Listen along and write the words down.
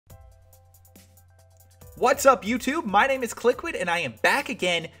What's up YouTube? My name is Clickwood and I am back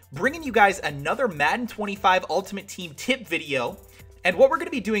again bringing you guys another Madden 25 Ultimate Team tip video. And what we're going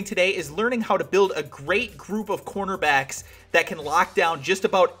to be doing today is learning how to build a great group of cornerbacks that can lock down just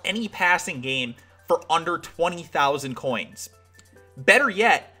about any passing game for under 20,000 coins. Better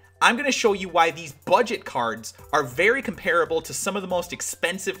yet, I'm going to show you why these budget cards are very comparable to some of the most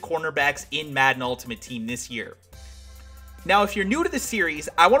expensive cornerbacks in Madden Ultimate Team this year. Now, if you're new to the series,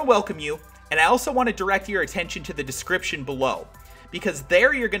 I want to welcome you, and I also want to direct your attention to the description below, because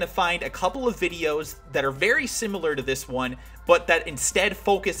there you're going to find a couple of videos that are very similar to this one, but that instead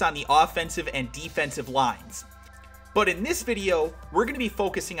focus on the offensive and defensive lines. But in this video, we're going to be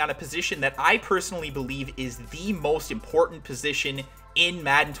focusing on a position that I personally believe is the most important position in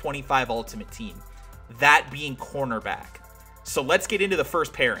Madden 25 Ultimate Team, that being cornerback. So let's get into the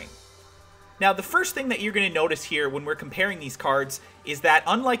first pairing. Now, the first thing that you're going to notice here when we're comparing these cards is that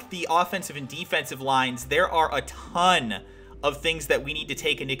unlike the offensive and defensive lines, there are a ton of things that we need to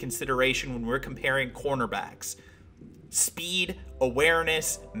take into consideration when we're comparing cornerbacks. Speed,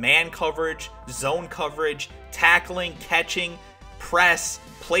 awareness, man coverage, zone coverage, tackling, catching, press,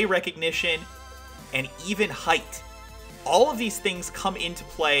 play recognition, and even height. All of these things come into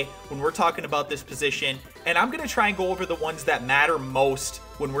play when we're talking about this position, and I'm going to try and go over the ones that matter most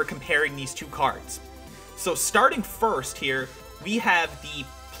when we're comparing these two cards. So starting first here, we have the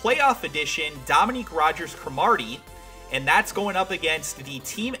Playoff Edition Dominique Rodgers-Cromartie, and that's going up against the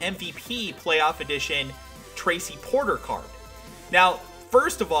Team MVP Playoff Edition Tracy Porter card. Now,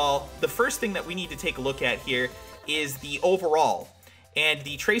 first of all, the first thing that we need to take a look at here is the overall. And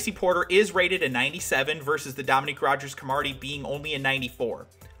the Tracy Porter is rated a 97 versus the Dominique Rodgers-Cromartie being only a 94.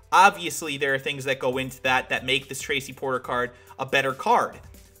 Obviously, there are things that go into that make this Tracy Porter card a better card.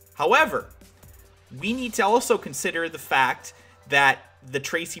 However, we need to also consider the fact that the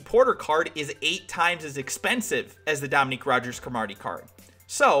Tracy Porter card is 8 times as expensive as the Dominique Rodgers-Cromartie card.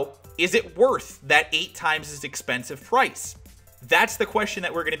 So, is it worth that 8 times as expensive price? That's the question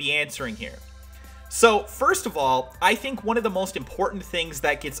that we're going to be answering here. So, first of all, I think one of the most important things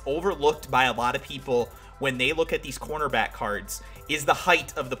that gets overlooked by a lot of people when they look at these cornerback cards is the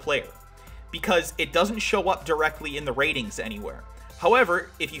height of the player, because it doesn't show up directly in the ratings anywhere. However,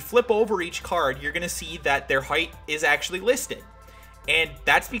 if you flip over each card, you're going to see that their height is actually listed. And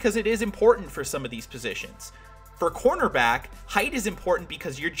that's because it is important for some of these positions. For cornerback, height is important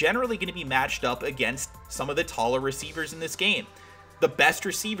because you're generally going to be matched up against some of the taller receivers in this game. The best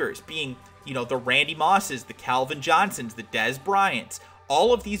receivers being, the Randy Mosses, the Calvin Johnsons, the Dez Bryants.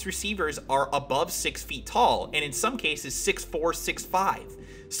 All of these receivers are above 6 feet tall, and in some cases 6'4",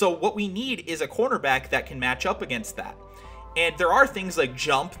 6'5". So what we need is a cornerback that can match up against that. And there are things like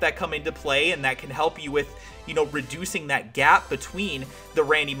jump that come into play and that can help you with, reducing that gap between the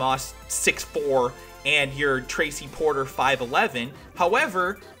Randy Moss 6'4" and your Tracy Porter 5'11".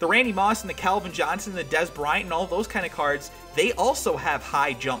 However, the Randy Moss and the Calvin Johnson, the Dez Bryant, and all those kind of cards, they also have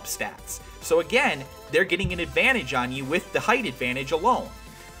high jump stats. So again, they're getting an advantage on you with the height advantage alone.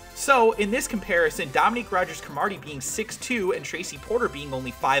 So in this comparison, Dominique Rodgers-Cromartie being 6'2" and Tracy Porter being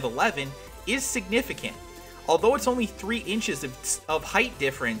only 5'11" is significant. Although it's only 3 inches of height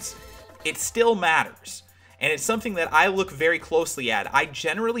difference, it still matters. And it's something that I look very closely at. I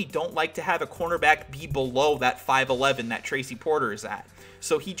generally don't like to have a cornerback be below that 5'11" that Tracy Porter is at.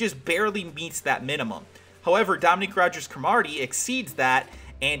 So he just barely meets that minimum. However, Dominique Rodgers-Cromartie exceeds that,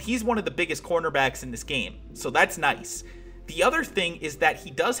 and he's one of the biggest cornerbacks in this game. So that's nice. The other thing is that he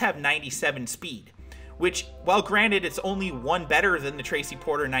does have 97 speed, which, while granted it's only 1 better than the Tracy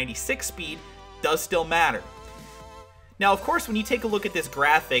Porter 96 speed, does still matter. Now, of course, when you take a look at this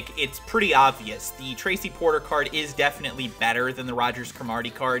graphic, it's pretty obvious. The Tracy Porter card is definitely better than the Rodgers-Cromartie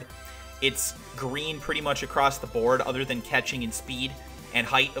card. It's green pretty much across the board, other than catching and speed and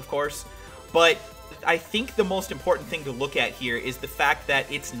height, of course. But I think the most important thing to look at here is the fact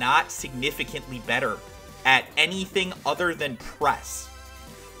that it's not significantly better at anything other than press.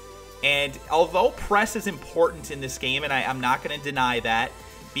 And although press is important in this game, and I'm not going to deny that,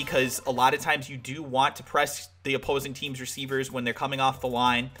 because a lot of times you do want to press the opposing team's receivers when they're coming off the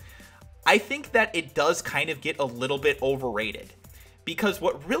line, I think that it does kind of get a little bit overrated. Because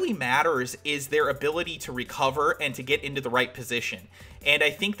what really matters is their ability to recover and to get into the right position. And I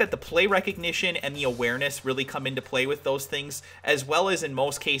think that the play recognition and the awareness really come into play with those things, as well as in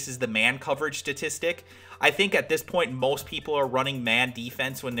most cases the man coverage statistic. I think at this point most people are running man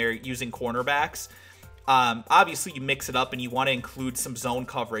defense when they're using cornerbacks. Obviously, you mix it up and you want to include some zone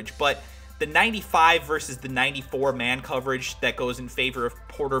coverage, but the 95 versus the 94 man coverage that goes in favor of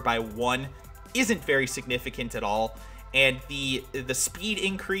Porter by 1 isn't very significant at all. and the speed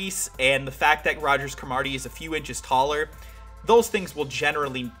increase and the fact that Rogers Cromartie is a few inches taller, those things will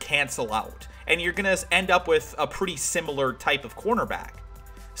generally cancel out, and you're going to end up with a pretty similar type of cornerback.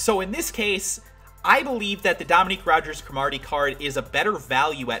 So in this case, I believe that the Dominique Rogers Cromartie card is a better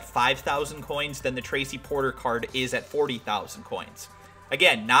value at 5,000 coins than the Tracy Porter card is at 40,000 coins.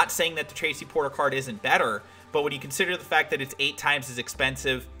 Again, not saying that the Tracy Porter card isn't better, but when you consider the fact that it's 8 times as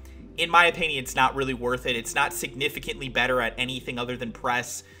expensive, in my opinion, it's not really worth it. It's not significantly better at anything other than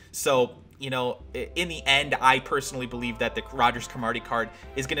press. So, you know, in the end, I personally believe that the Rogers Cromartie card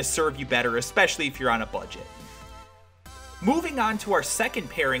is going to serve you better, especially if you're on a budget. Moving on to our second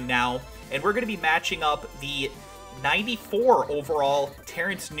pairing now, and we're going to be matching up the 94 overall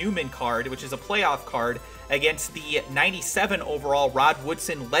Terrence Newman card, which is a playoff card, against the 97 overall Rod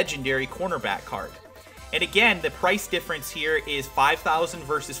Woodson legendary cornerback card. And again, the price difference here is 5,000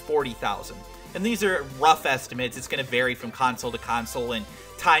 versus 40,000. And these are rough estimates. It's going to vary from console to console and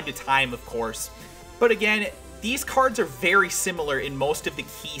time to time, of course. But again, these cards are very similar in most of the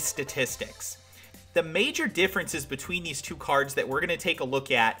key statistics. The major differences between these two cards that we're going to take a look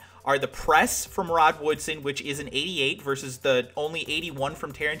at are the press from Rod Woodson, which is an 88 versus the only 81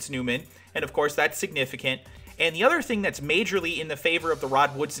 from Terrence Newman. And of course, that's significant. And the other thing that's majorly in the favor of the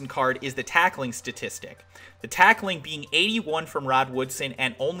Rod Woodson card is the tackling statistic. The tackling being 81 from Rod Woodson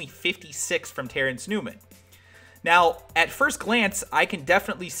and only 56 from Terrence Newman. Now, at first glance, I can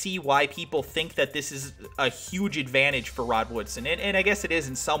definitely see why people think that this is a huge advantage for Rod Woodson. And I guess it is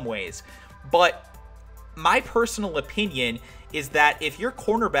in some ways. But my personal opinion is that if your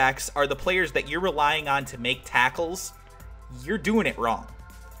cornerbacks are the players that you're relying on to make tackles, you're doing it wrong.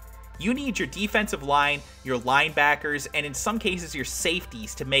 You need your defensive line, your linebackers, and in some cases your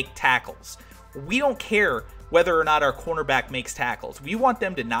safeties to make tackles. We don't care whether or not our cornerback makes tackles. We want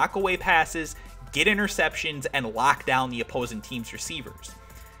them to knock away passes, get interceptions, and lock down the opposing team's receivers.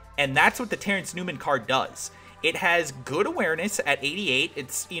 And that's what the Terrence Newman card does. It has good awareness at 88.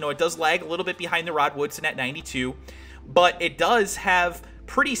 It does lag a little bit behind the Rod Woodson at 92, but it does have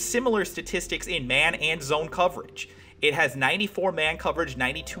pretty similar statistics in man and zone coverage. It has 94 man coverage,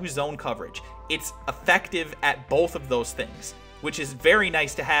 92 zone coverage. It's effective at both of those things, which is very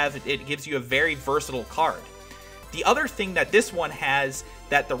nice to have. It gives you a very versatile card. The other thing that this one has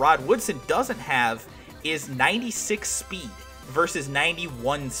that the Rod Woodson doesn't have is 96 speed versus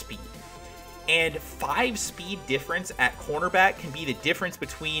 91 speed. And 5 speed difference at cornerback can be the difference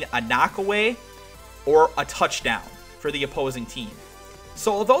between a knockaway or a touchdown for the opposing team.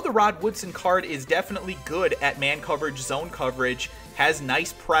 So although the Rod Woodson card is definitely good at man coverage, zone coverage, has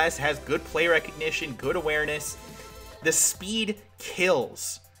nice press, has good play recognition, good awareness, the speed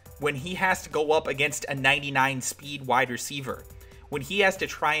kills when he has to go up against a 99 speed wide receiver. When he has to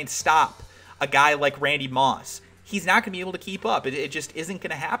try and stop a guy like Randy Moss, he's not going to be able to keep up. It just isn't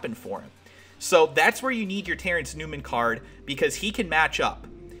going to happen for him. So that's where you need your Terrence Newman card, because he can match up.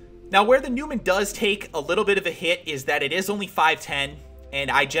 Now, where the Newman does take a little bit of a hit is that it is only 5'10",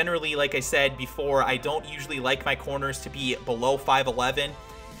 and I generally, like I said before, I don't usually like my corners to be below 5'11".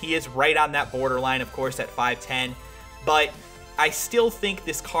 He is right on that borderline, of course, at 5'10", but I still think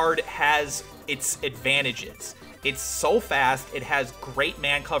this card has its advantages. It's so fast, it has great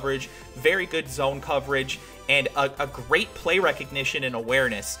man coverage, very good zone coverage, and a great play recognition and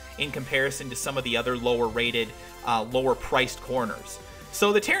awareness in comparison to some of the other lower rated, lower priced corners.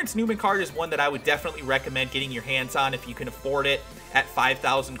 So the Terrence Newman card is one that I would definitely recommend getting your hands on if you can afford it at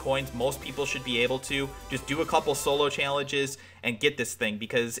 5,000 coins. Most people should be able to. Just do a couple solo challenges and get this thing,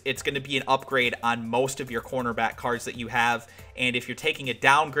 because it's going to be an upgrade on most of your cornerback cards that you have. And if you're taking a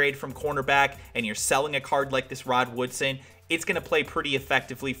downgrade from cornerback and you're selling a card like this Rod Woodson, it's going to play pretty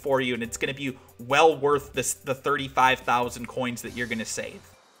effectively for you, and it's going to be well worth the 35,000 coins that you're going to save.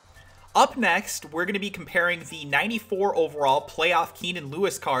 Up next, we're going to be comparing the 94 overall playoff Keenan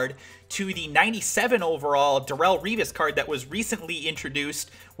Lewis card to the 97 overall Darrelle Revis card that was recently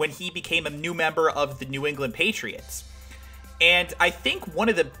introduced when he became a new member of the New England Patriots. And I think one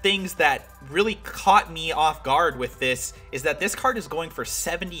of the things that really caught me off guard with this is that this card is going for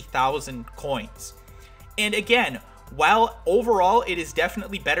 70,000 coins. And again, while overall it is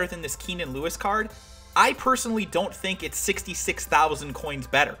definitely better than this Keenan Lewis card, I personally don't think it's 66,000 coins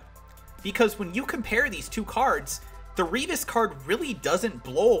better. Because when you compare these two cards, the Revis card really doesn't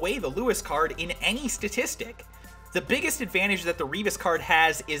blow away the Lewis card in any statistic. The biggest advantage that the Revis card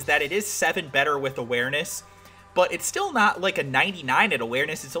has is that it is 7 better with awareness, but it's still not like a 99 at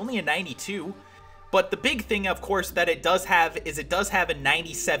awareness, it's only a 92. But the big thing, of course, that it does have is it does have a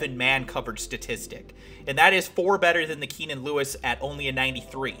 97 man coverage statistic, and that is 4 better than the Keenan Lewis at only a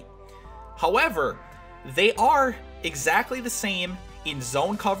 93. However, They are exactly the same in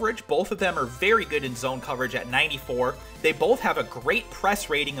zone coverage. Both of them are very good in zone coverage at 94. They both have a great press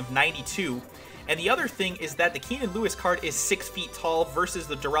rating of 92. And the other thing is that the Keenan Lewis card is 6 feet tall versus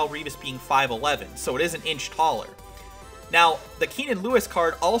the Darrelle Revis being 5'11", so it is an inch taller. Now, the Keenan Lewis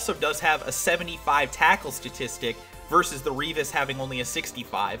card also does have a 75 tackle statistic versus the Revis having only a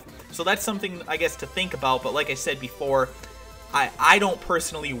 65. So that's something, I guess, to think about, but like I said before, I don't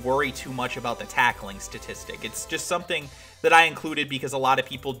personally worry too much about the tackling statistic. It's just something that I included because a lot of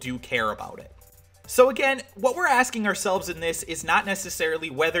people do care about it. So again, what we're asking ourselves in this is not necessarily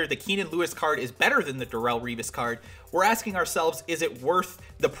whether the Keenan Lewis card is better than the Darrelle Revis card. We're asking ourselves, is it worth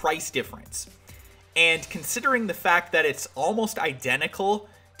the price difference? And considering the fact that it's almost identical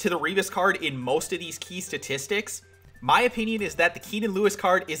to the Revis card in most of these key statistics, my opinion is that the Keenan Lewis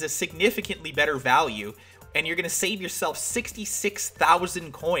card is a significantly better value, and you're going to save yourself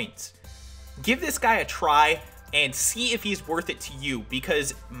 66,000 coins. Give this guy a try and see if he's worth it to you,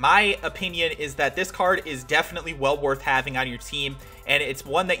 because my opinion is that this card is definitely well worth having on your team, and it's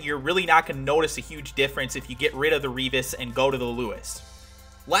one that you're really not going to notice a huge difference if you get rid of the Revis and go to the Lewis.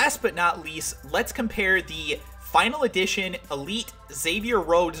 Last but not least, let's compare the Final Edition Elite Xavier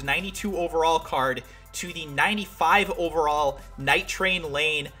Rhodes 92 overall card to the 95 overall Night Train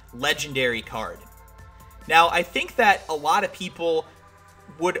Lane Legendary card. Now, I think that a lot of people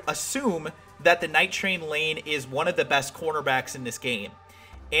would assume that the Night Train Lane is one of the best cornerbacks in this game.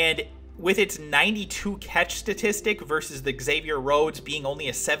 And with its 92 catch statistic versus the Xavier Rhodes being only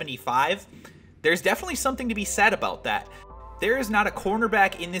a 75, there's definitely something to be said about that. There is not a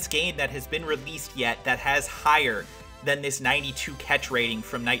cornerback in this game that has been released yet that has higher than this 92 catch rating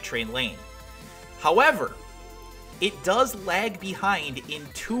from Night Train Lane. However, it does lag behind in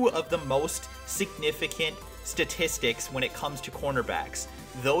two of the most significant statistics when it comes to cornerbacks,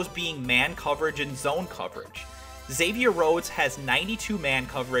 those being man coverage and zone coverage. Xavier Rhodes has 92 man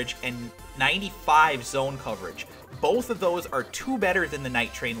coverage and 95 zone coverage. Both of those are two better than the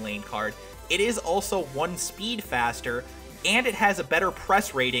Night Train Lane card. It is also one speed faster, and it has a better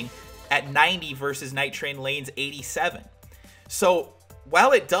press rating at 90 versus Night Train Lane's 87. So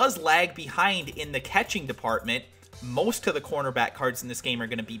while it does lag behind in the catching department, most of the cornerback cards in this game are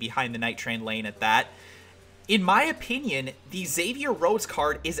going to be behind the Night Train Lane at that. In my opinion, the Xavier Rhodes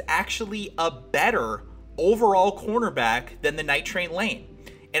card is actually a better overall cornerback than the Night Train Lane.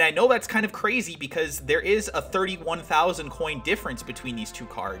 And I know that's kind of crazy because there is a 31,000 coin difference between these two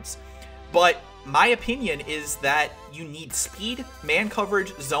cards. But my opinion is that you need speed, man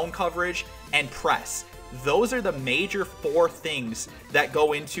coverage, zone coverage, and press. Those are the major four things that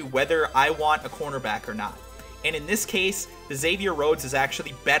go into whether I want a cornerback or not. And in this case, the Xavier Rhodes is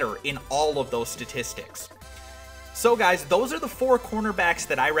actually better in all of those statistics. So guys, those are the four cornerbacks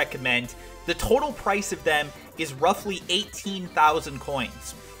that I recommend. The total price of them is roughly 18,000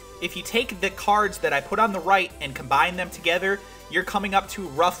 coins. If you take the cards that I put on the right and combine them together, you're coming up to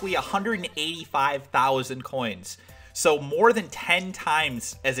roughly 185,000 coins. So more than 10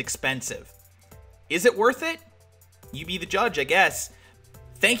 times as expensive. Is it worth it? You be the judge, I guess.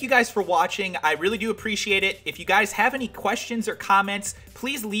 Thank you guys for watching. I really do appreciate it. If you guys have any questions or comments,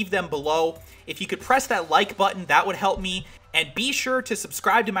 please leave them below. If you could press that like button, that would help me. And be sure to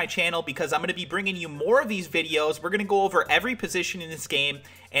subscribe to my channel because I'm going to be bringing you more of these videos. We're going to go over every position in this game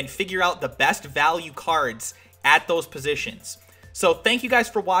and figure out the best value cards at those positions. So thank you guys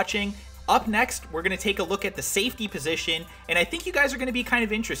for watching. Up next, we're going to take a look at the safety position, and I think you guys are going to be kind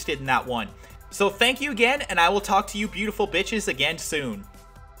of interested in that one. So thank you again, and I will talk to you beautiful bitches again soon.